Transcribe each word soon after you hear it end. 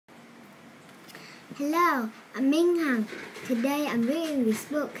Hello, I'm Minh Hằng. Today I'm reading this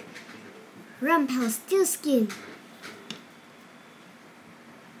book, Rumpelstiltskin.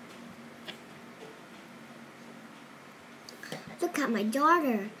 Look at my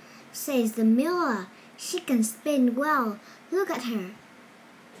daughter, says the miller. She can spin well. Look at her.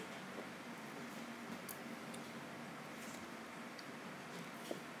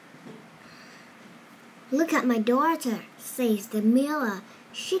 Look at my daughter, says the miller.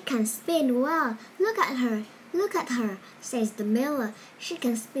 She can spin well. Look at her. Look at her, says the miller. She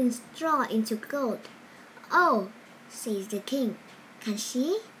can spin straw into gold. Oh, says the king. Can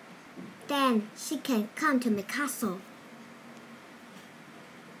she? Then she can come to my castle.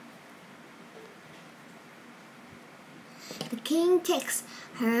 The king takes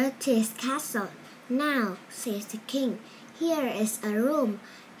her to his castle. Now, says the king, here is a room.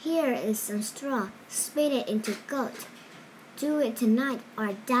 Here is some straw. Spin it into gold. Do it tonight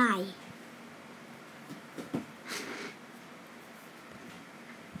or die.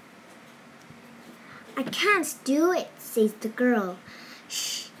 I can't do it, says the girl.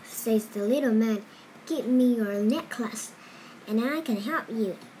 Shh, says the little man. Give me your necklace, and I can help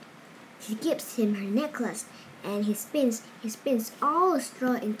you. She gives him her necklace, and he spins all the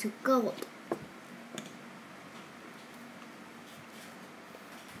straw into gold.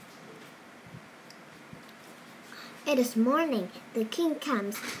 It is morning. The king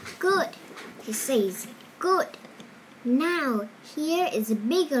comes. Good, he says. Good. Now, here is a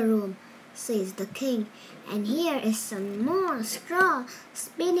bigger room, says the king, and here is some more straw.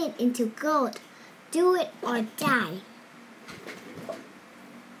 Spin it into gold. Do it or die.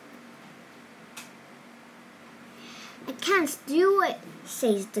 I can't do it,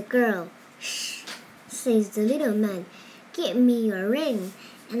 says the girl. Shh, says the little man. Give me your ring,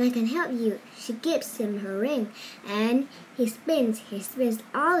 and I can help you. She gives him her ring, and he spins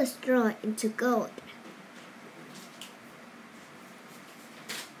all the straw into gold.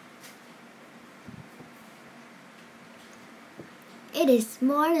 It is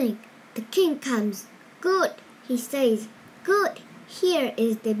morning. The king comes. Good, he says. Good. Here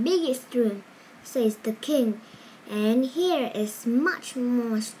is the biggest room, says the king, and here is much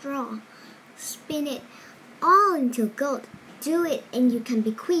more straw. Spin it all into gold. Do it, and you can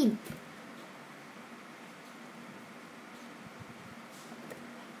be queen.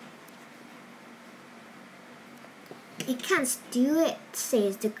 I can't do it,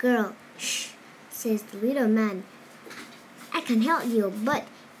 says the girl. Shh, says the little man. I can help you, but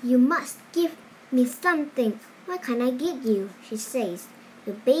you must give me something. What can I give you? She says.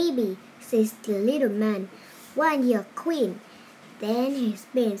 The baby, says the little man. When you're queen. Then he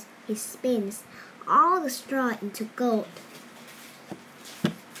spins all the straw into gold.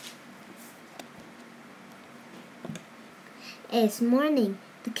 It's morning.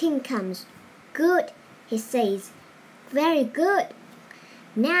 The king comes. Good, he says. Very good.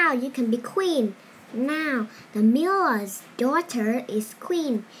 Now you can be queen. Now the miller's daughter is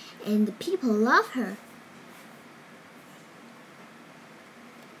queen, and the people love her.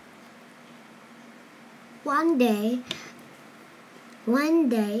 One day,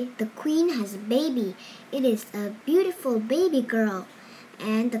 the queen has a baby. It is a beautiful baby girl,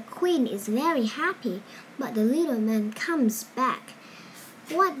 and the queen is very happy. But the little man comes back.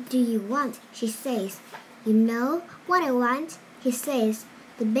 What do you want? She says. You know what I want? He says.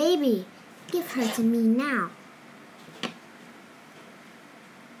 The baby. Give her to me now.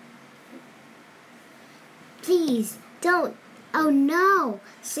 Please don't. Oh no,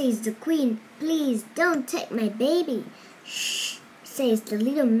 says the queen. Please don't take my baby. Shh, says the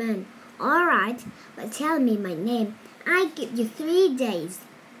little man. All right, but tell me my name. I give you 3 days.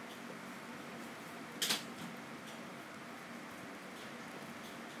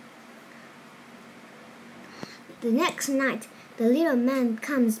 The next night, the little man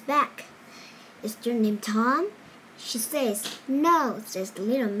comes back. Is your name Tom? She says. No, says the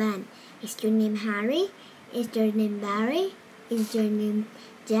little man. Is your name Harry? Is your name Barry? Is your name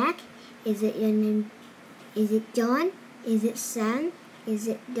Jack? Is it John? Is it Sam? Is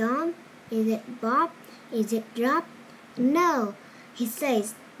it Dom? Is it Bob? Is it Drop? No, he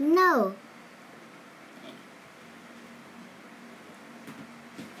says. No.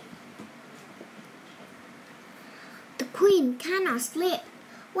 The queen cannot sleep.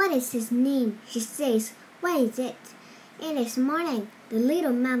 What is his name? She says. What is it? It is morning. The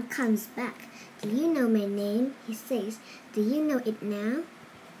little man comes back. Do you know my name? He says. Do you know it now?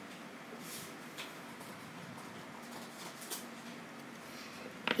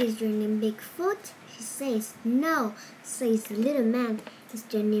 Is your name Bigfoot? She says. No, says the little man. Is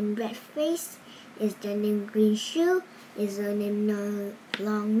your name Redface? Is your name Green Shoe? Is your name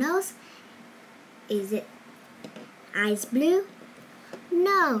Long Nose? is it? Eyes blue?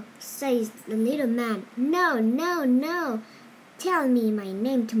 No, says the little man. No, no, no. Tell me my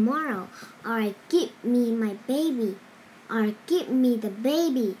name tomorrow, or give me my baby, or give me the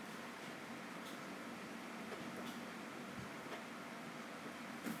baby.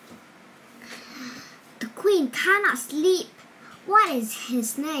 The queen cannot sleep. What is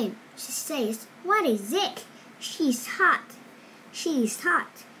his name? She says. What is it? She's hot. She is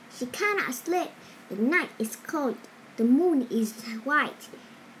hot. She cannot sleep. The night is cold. The moon is white.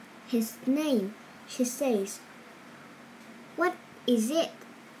 His name, she says. What is it?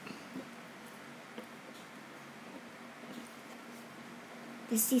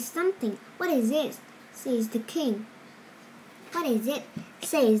 They see something. What is it? Says the king. What is it?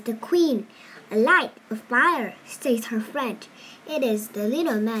 Says the queen. A light, a fire, says her friend. It is the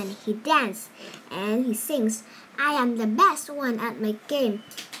little man. He dances and he sings. I am the best one at my game.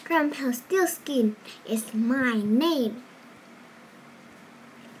 Rumpelstiltskin is my name.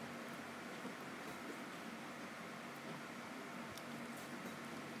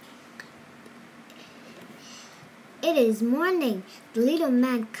 It is morning. The little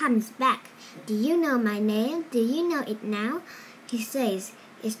man comes back. Do you know my name? Do you know it now? He says,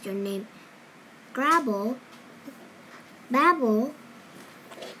 is your name Grabble, Babble,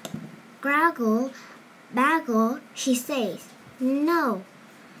 Graggle, Baggle? She says, no,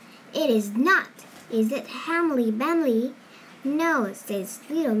 it is not. Is it Hamly Bamly? No, says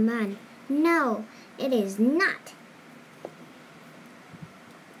little man. No, it is not.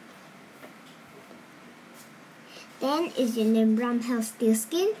 Then is your name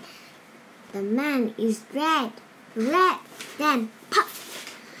Rumpelstiltskin? The man is red, red. Then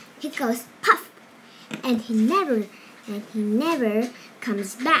puff, he goes puff, and he never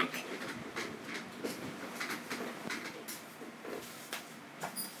comes back.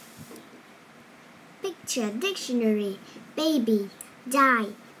 Picture dictionary: baby, die,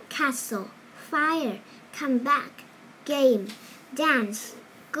 castle, fire, come back, game, dance,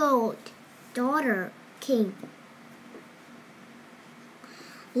 gold, daughter, king.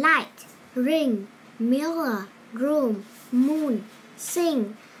 Light, ring, mirror, room, moon,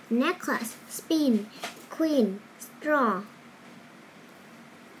 sing, necklace, spin, queen, straw.